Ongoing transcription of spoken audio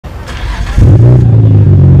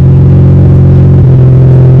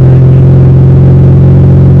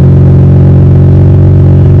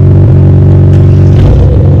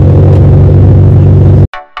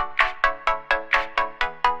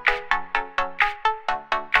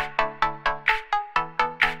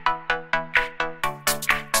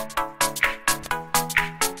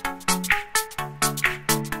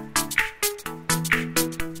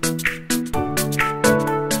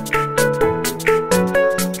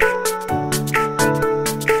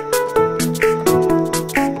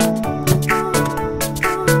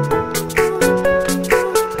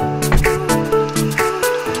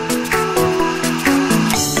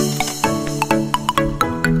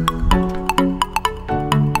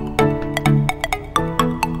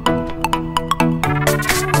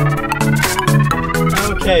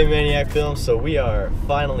Okay, Maniac Films, so we are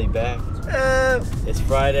finally back. It's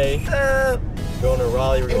Friday. Going to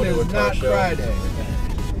Raleigh, we're going to a car show. Friday.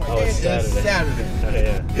 Oh, it's Saturday. It's Saturday. Oh,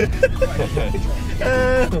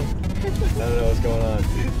 yeah. I don't know what's going on.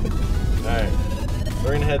 Alright,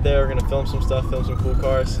 we're gonna head there, we're gonna film some stuff, film some cool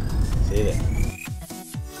cars. See you there.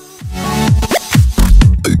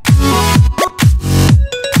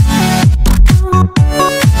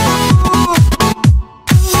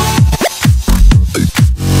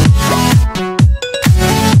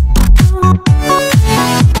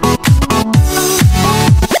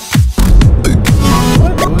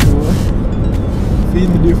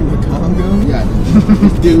 Feeding the dude from the Congo? Yeah,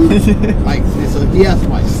 this dude, like, so he has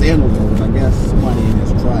like sandals on, I guess somebody in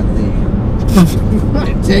his truck thing.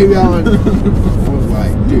 And Tavion was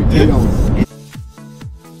like, dude, Tavion was.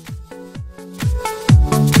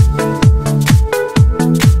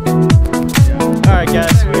 Alright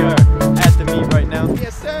guys, we are at the meet right now.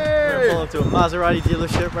 Yes, sir! We're gonna pull up to a Maserati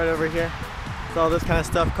dealership right over here. It's all this kind of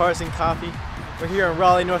stuff, cars and coffee. We're here in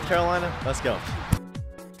Raleigh, North Carolina. Let's go.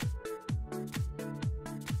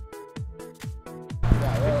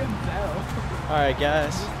 Alright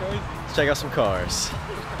guys, let's check out some cars.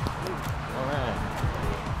 Alright.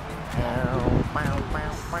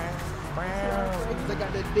 They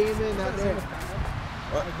got that demon out there.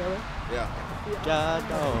 What? Yeah. God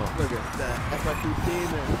dog. Look at that. That's my two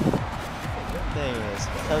demon. That thing is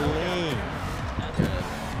clean.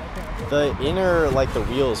 The inner, like the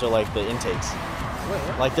wheels are like the intakes.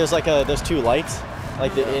 Like there's two lights.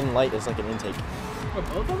 Like the in light is like an intake. For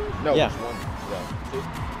both of them? No, yeah. just one.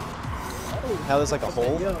 Yeah. How there's like a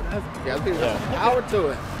hole? Yeah, there's power to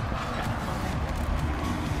it.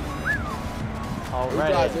 Alright. Who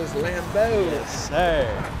drives this Lambo? Yes, sir.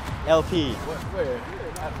 LP. Where?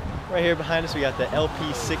 Right here behind us, we got the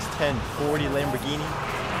LP 610 40 Lamborghini.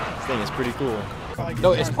 This thing is pretty cool.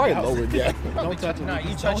 No, it's probably lower. Yeah. Don't touch it. No,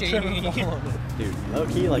 you touch it. Dude, low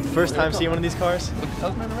key, like first time seeing one of these cars, it's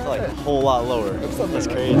like a whole lot lower. That's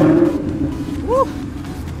crazy. Woo!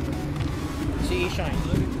 See, he's trying.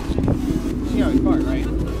 See how he's parked, right?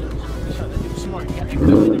 He's trying to do smart. He got that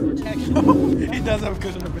cushion of protection. He does have a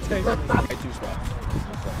cushion of protection. Two spots.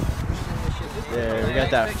 There, we got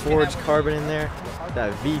that forged carbon in there.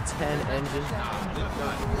 That V10 engine.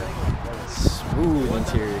 Smooth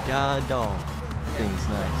interior. God dog. Thing's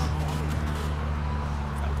nice.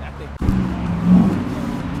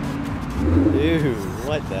 Dude,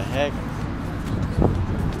 what the heck?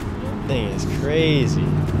 That thing is crazy.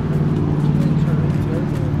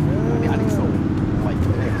 I need something like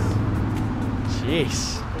this. Jeez.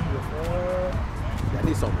 I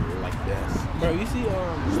need something like this. Bro, you see,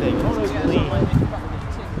 This thing is clean.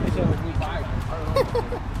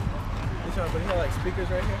 But he had like speakers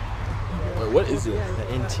right here. Wait, what is it? The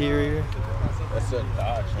interior. That's a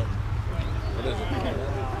Dodge. What is it?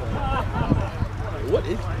 What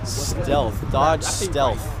is it? Stealth. Dodge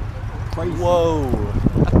Stealth. Crazy. Whoa.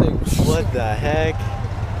 I think. What the heck?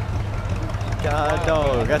 God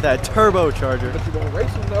dog. Got that turbocharger. But you gonna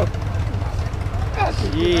race him though?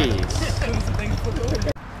 Jeez.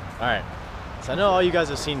 Alright. So I know all you guys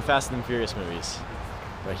have seen Fast and Furious movies.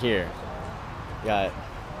 But here, we got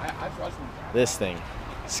this thing.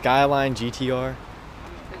 Skyline GTR.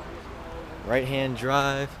 Right hand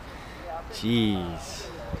drive. Jeez.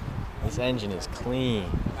 This engine is clean.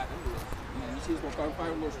 You see this car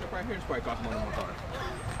right here? It's probably cost more than my car.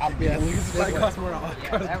 I'll be honest. It's probably cost more than all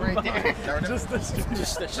cars. That right there. Just the strip. You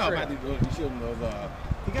should know those.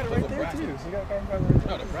 He got it right there too. So you got a carbon fiber right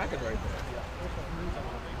there. No, the bracket right there.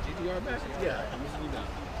 GTR back? Yeah.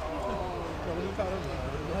 What do you call them?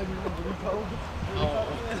 Oh.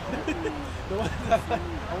 The ones that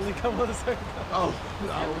only come with a certain color. Oh.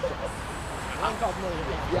 One cost more than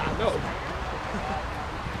that. Yeah, I know.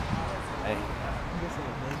 Hey.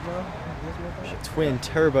 Twin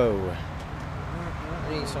turbo. I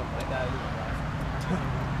need something like that.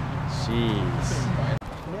 Jeez.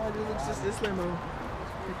 No, it's just this limo.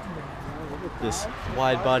 This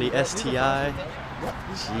wide body STI.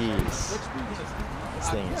 Jeez. This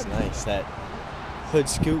thing is nice. That hood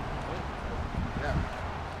scoop.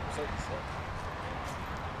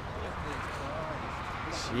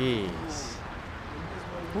 Jeez.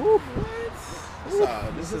 Woo.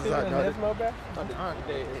 This is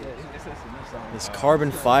This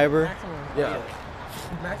carbon fiber. yeah.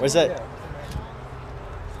 Where's that?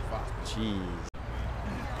 Jeez.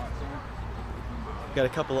 Got a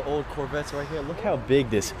couple of old Corvettes right here. Look how big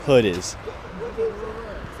this hood is.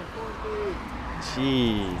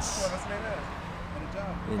 Jeez.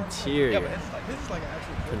 Interior.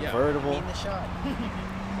 Convertible.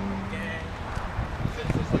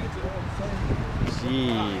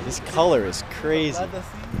 Jeez, this color is crazy.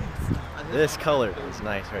 This color is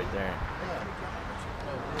nice right there.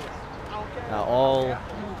 All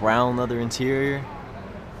brown leather interior.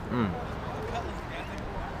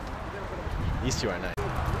 These two are nice.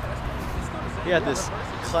 We got this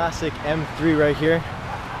classic M3 right here.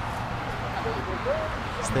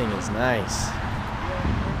 This thing is nice.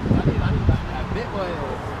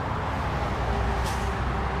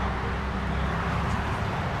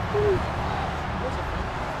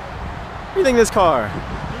 What do you think of this car?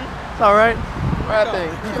 It's alright?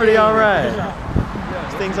 It's pretty alright.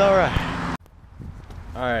 This thing's alright.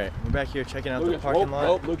 Alright, we're back here checking out the parking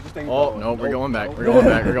lot. Oh, no, we're going back. We're going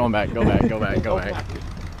back. We're going back. Go back. Go back. Go back.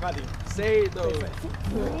 Say it though.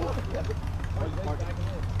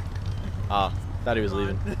 Ah, thought he was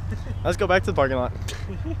leaving. Let's go back to the parking lot.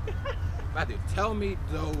 Matthew, tell me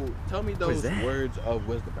those words of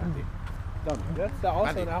wisdom, Matthew. Tell me. That's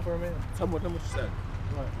also an Alpha Man. Tell me what you said.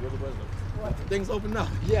 Word of wisdom. What? Things open up.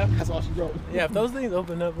 Yeah. That's all she wrote. Yeah, if those things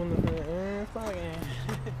open up on the front, it's fine.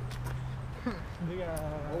 They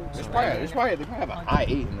probably have an I-8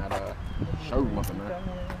 in that showroom up in there.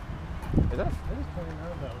 Is that?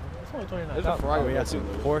 It's only 29. It's a Ferrari. We got some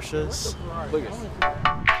Porsches. Look at this.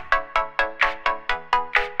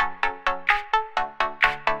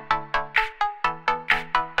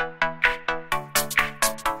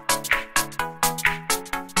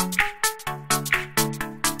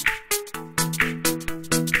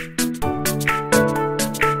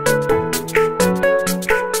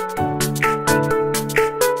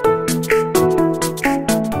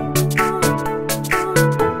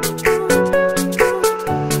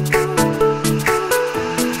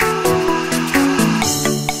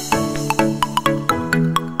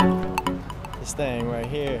 Thing right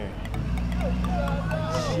here.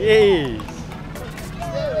 Jeez.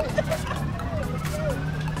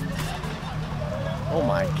 Oh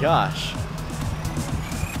my gosh.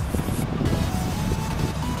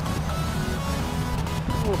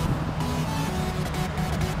 Ooh.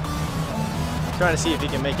 Trying to see if he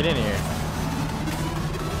can make it in here.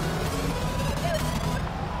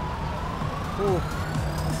 Ooh.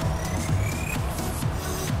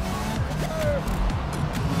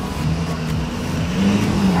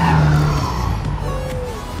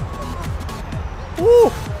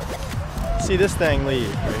 Woo! See this thing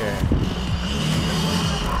leave right here.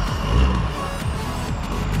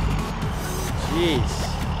 Jeez.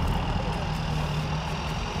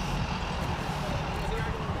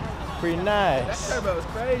 Pretty nice. That turbo is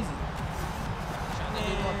crazy.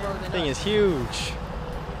 This thing is huge.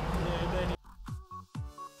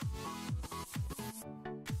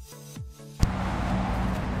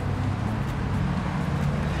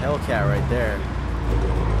 Hellcat right there.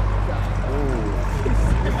 Ooh.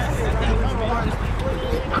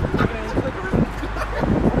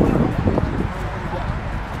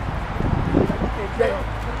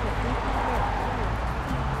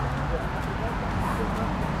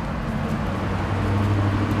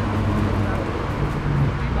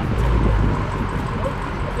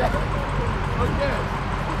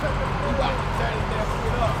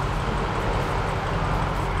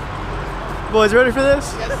 Boys, ready for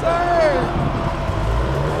this? Yes, sir.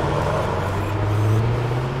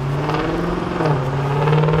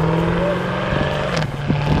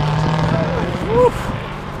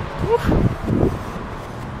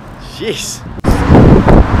 Jeez.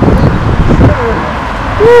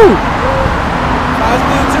 Woo!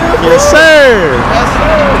 Yes, sir. Yes,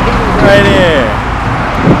 sir. Right here.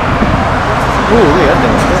 Ooh, look at that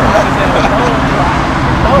thing.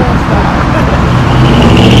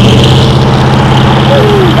 There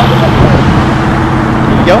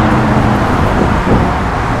you go.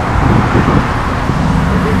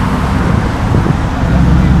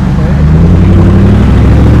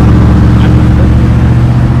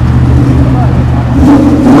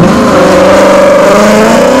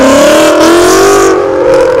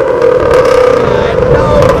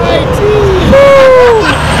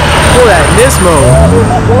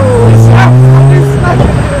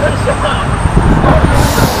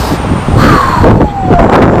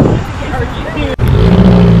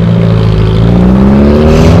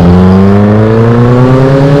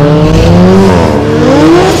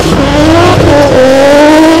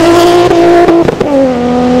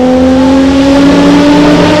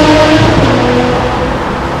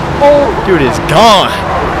 Dude is gone.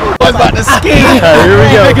 I'm about to ski. Here we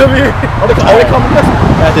go. Come here. Oh, they coming this way.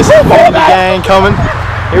 Got this whole gang coming.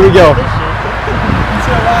 Here we go.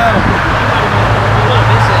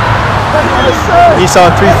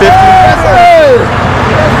 Nissan 350.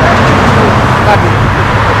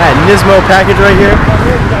 That Nismo package right here.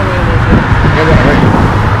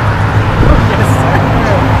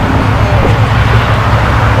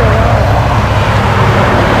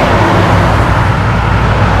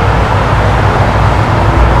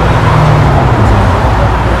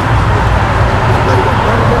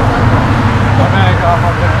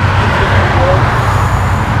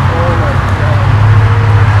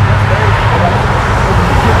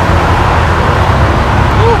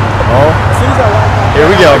 Here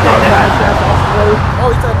we go. Oh,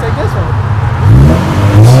 he's trying to take this one.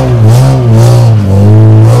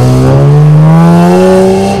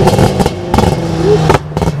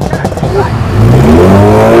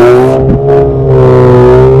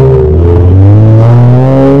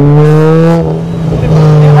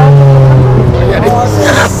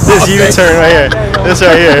 This U-turn right here. This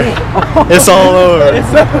right here. It's all over.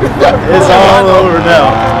 It's all over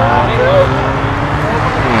now.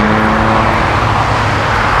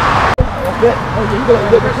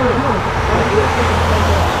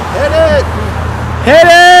 Hit it! Hit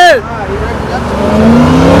it!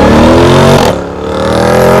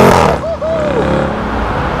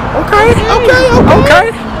 Okay.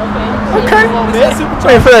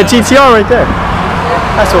 Waiting for that GTR right there.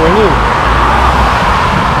 That's what we need.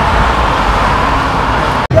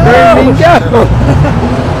 There we go!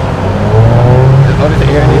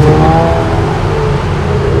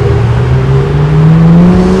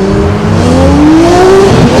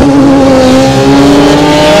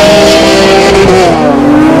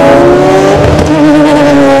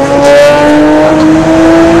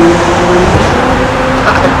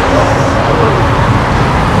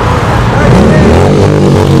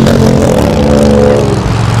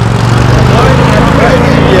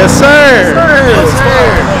 Yes, sir. Yes, sir.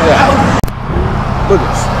 Look at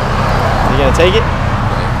this. You gonna take it?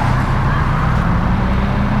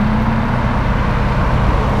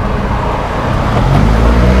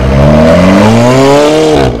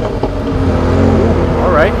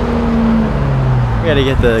 All right. We gotta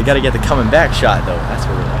get the coming back shot though. That's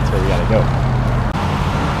where we gotta go.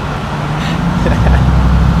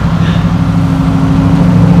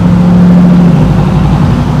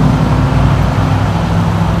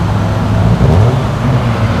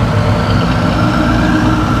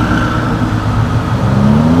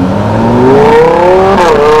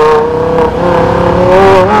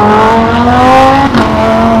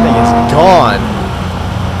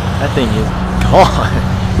 That thing is gone.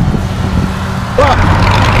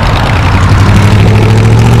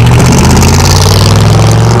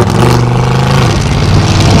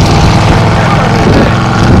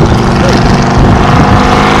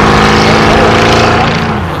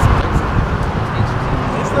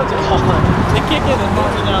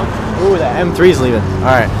 Ooh, that M3's leaving.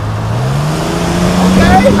 All right.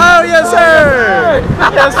 Okay. Oh yes, sir.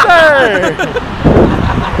 Yes, sir.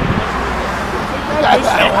 That's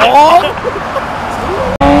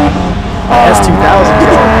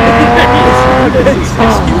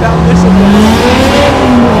 2000.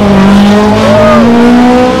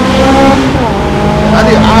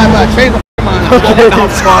 I changed my mind. Okay, I'm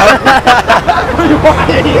smart.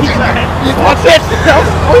 What's it? That's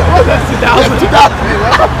 2000. That's 2000.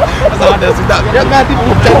 That's how that's 2000. Yeah, man,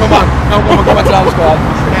 people change my mind. I'm gonna go back to the squad.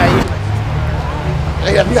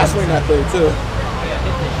 Yeah, you gotta swing that thing too.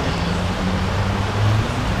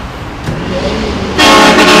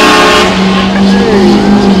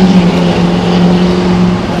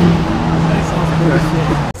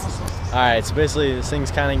 Alright, so basically this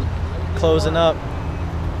thing's kind of closing up.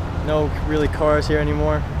 No really cars here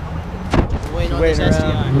anymore. Waiting on Waiting this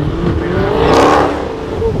around.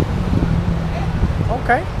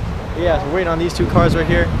 Okay. Yeah, so we're waiting on these two cars right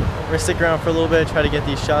here. We're gonna stick around for a little bit, try to get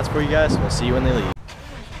these shots for you guys. We'll see you when they leave.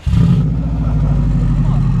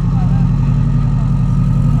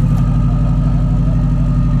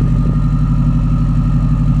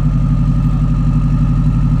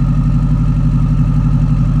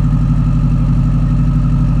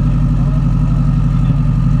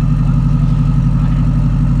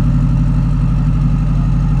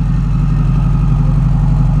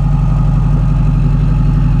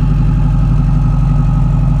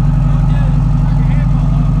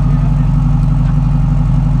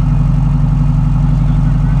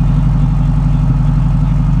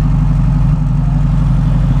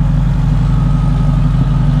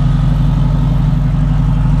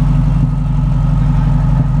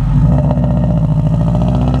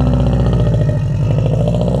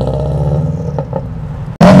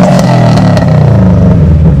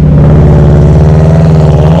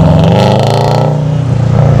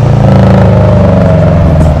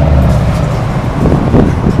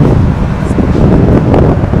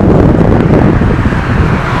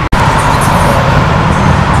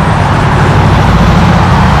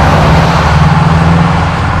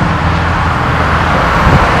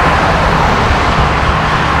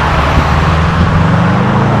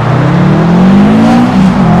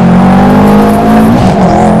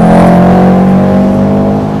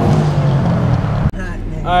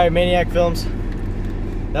 right, Maniac Films.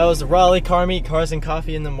 That was the Raleigh car meet, cars and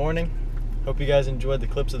coffee in the morning. Hope you guys enjoyed the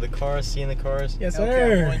clips of the cars, seeing the cars. Yes,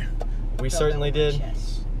 sir. We certainly did.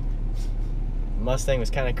 Mustang was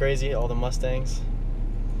kind of crazy, all the Mustangs.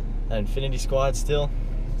 That Infinity Squad still.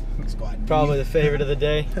 Squad. Probably the favorite of the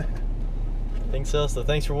day. I think so. So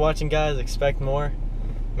thanks for watching, guys. Expect more.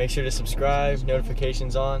 Make sure to subscribe,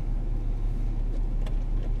 notifications on.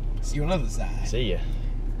 See you on the other side. See ya.